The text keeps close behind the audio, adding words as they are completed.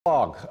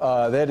Fog.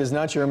 That is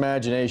not your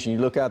imagination. You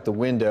look out the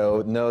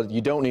window. No, you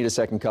don't need a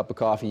second cup of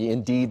coffee.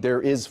 Indeed,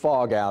 there is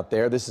fog out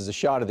there. This is a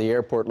shot of the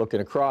airport looking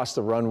across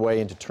the runway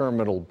into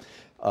Terminal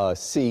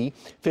C.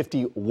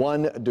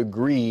 51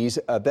 degrees.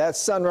 That's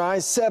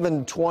sunrise,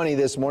 7:20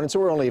 this morning, so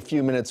we're only a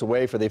few minutes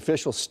away for the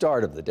official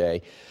start of the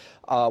day.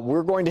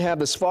 We're going to have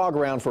this fog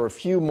around for a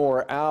few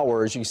more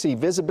hours. You see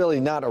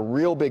visibility not a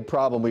real big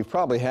problem. We've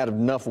probably had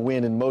enough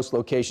wind in most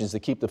locations to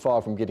keep the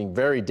fog from getting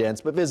very dense,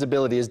 but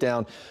visibility is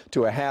down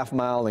to a half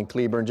mile in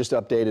Cleburne, just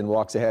updated in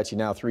Waxahachie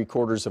now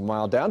 3/4 of a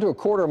mile, down to a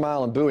quarter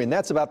mile in Bowie, and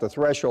that's about the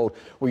threshold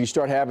where you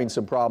start having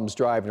some problems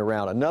driving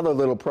around. Another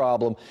little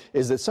problem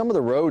is that some of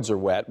the roads are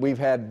wet. We've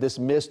had this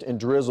mist and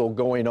drizzle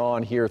going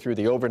on here through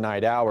the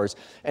overnight hours,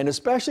 and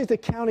especially the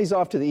counties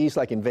off to the east,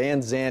 like in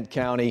Van Zandt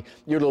County,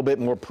 you're a little bit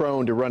more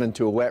prone to run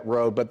into a wet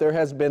road, but there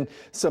has been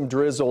some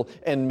drizzle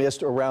and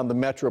mist around the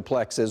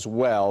Metroplex as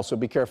well, so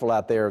be careful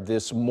out there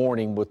this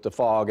morning with the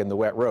fog and the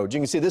wet roads. You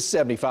can see this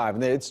 75,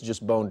 and it's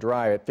just bone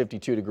dry at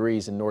 52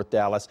 degrees in North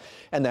Dallas,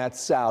 and that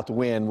south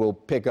wind will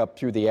pick up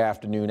through the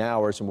afternoon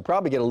hours, and we'll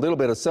probably get a little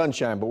bit of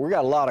sunshine, but we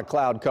got a lot of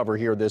cloud cover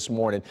here this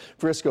morning.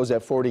 Frisco's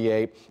at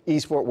 48,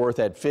 East Fort Worth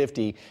at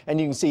 50,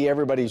 and you can see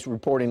everybody's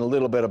reporting a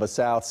little bit of a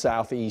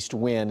southeast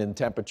wind, and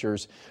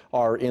temperatures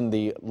are in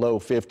the low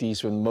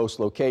 50s from most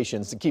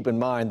locations. To keep in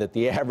mind that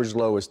the average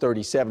low is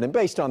 37, and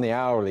based on the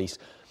hourlies,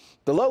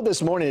 the low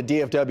this morning at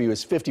DFW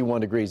is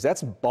 51 degrees.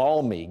 That's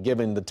balmy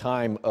given the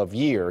time of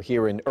year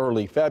here in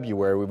early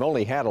February. We've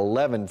only had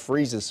 11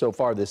 freezes so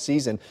far this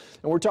season,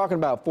 and we're talking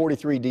about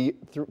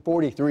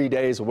 43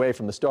 days away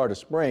from the start of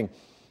spring.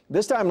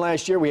 This time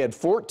last year we had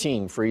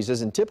 14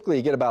 freezes, and typically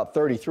you get about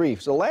 33.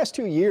 So the last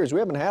 2 years we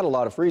haven't had a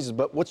lot of freezes,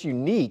 but what's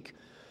unique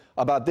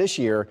about this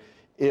year,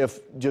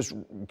 if just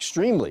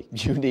extremely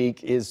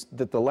unique, is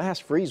that the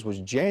last freeze was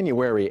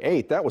January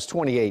 8th. That was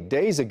 28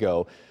 days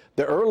ago.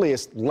 The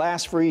earliest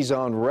last freeze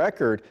on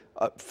record,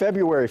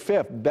 February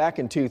 5th, back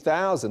in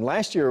 2000.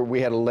 Last year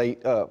we had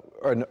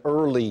an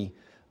early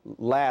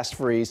last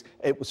freeze.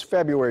 It was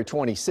February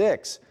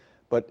 26th,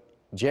 but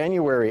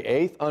January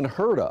 8th,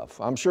 unheard of.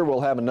 I'm sure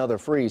we'll have another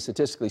freeze.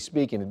 Statistically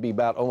speaking, it'd be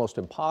about almost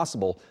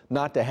impossible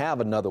not to have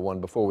another one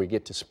before we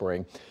get to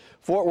spring.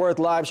 Fort Worth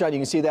live shot, you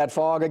can see that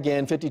fog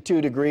again, 52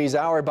 degrees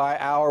hour by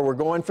hour. We're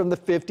going from the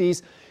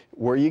 50s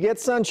where you get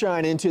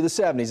sunshine into the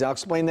 70s. I'll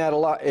explain that a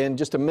lot in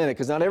just a minute,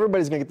 because not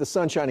everybody's going to get the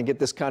sunshine and get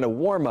this kind of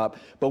warm up,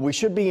 but we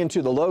should be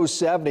into the low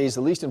 70s,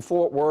 at least in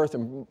Fort Worth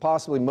and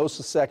possibly most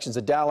of the sections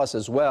of Dallas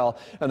as well,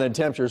 and then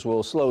temperatures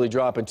will slowly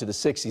drop into the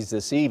 60s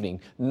this evening.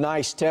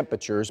 Nice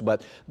temperatures,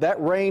 but that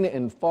rain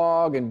and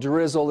fog and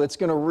drizzle, it's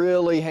going to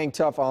really hang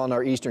tough on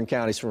our eastern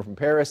counties. From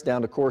Paris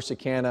down to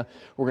Corsicana,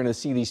 we're going to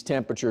see these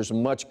temperatures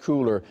much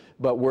cooler,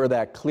 but where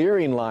that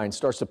clearing line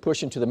starts to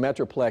push into the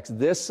Metroplex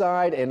this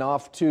side and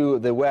off to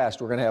the west,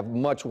 we're going to have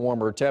much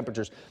warmer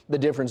temperatures. The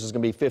difference is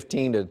going to be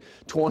 15 to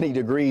 20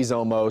 degrees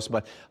almost,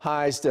 but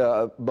highs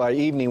by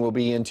evening will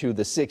be into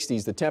the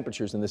 60s, the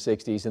temperatures in the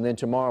 60s, and then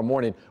tomorrow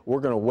morning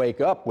we're going to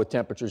wake up with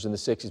temperatures in the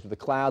 60s, but the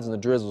clouds and the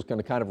drizzle is going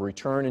to kind of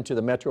return into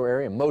the metro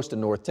area, most of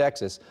North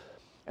Texas.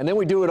 And then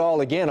we do it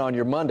all again on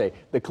your Monday.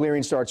 The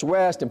clearing starts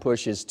west and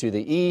pushes to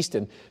the east,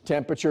 and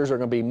temperatures are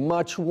going to be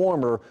much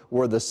warmer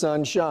where the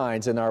sun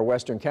shines in our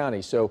western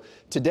counties. So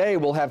today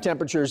we'll have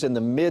temperatures in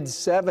the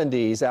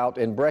mid-70s out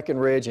in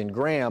Breckenridge and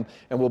Graham,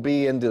 and we'll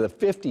be into the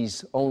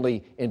 50s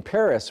only in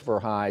Paris for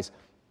highs.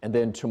 And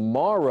then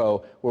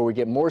tomorrow, where we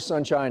get more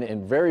sunshine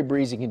and very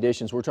breezy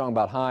conditions, we're talking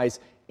about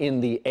highs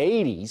in the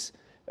 80s,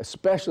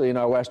 especially in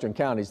our western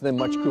counties, then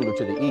much cooler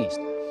to the east.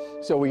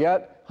 So we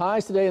got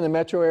highs today in the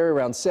metro area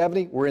around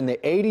 70. We're in the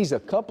 80s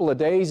a couple of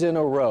days in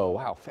a row.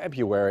 Wow,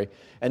 February.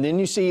 And then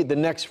you see the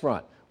next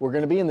front. We're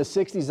going to be in the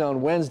 60s on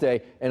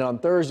Wednesday, and on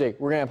Thursday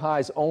we're going to have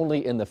highs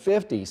only in the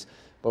 50s.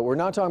 But we're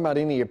not talking about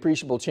any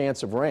appreciable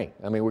chance of rain.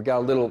 I mean, we've got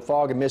a little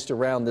fog and mist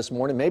around this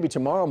morning, maybe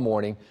tomorrow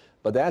morning,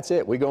 but that's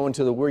it. We go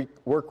into the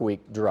work week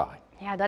dry. Yeah,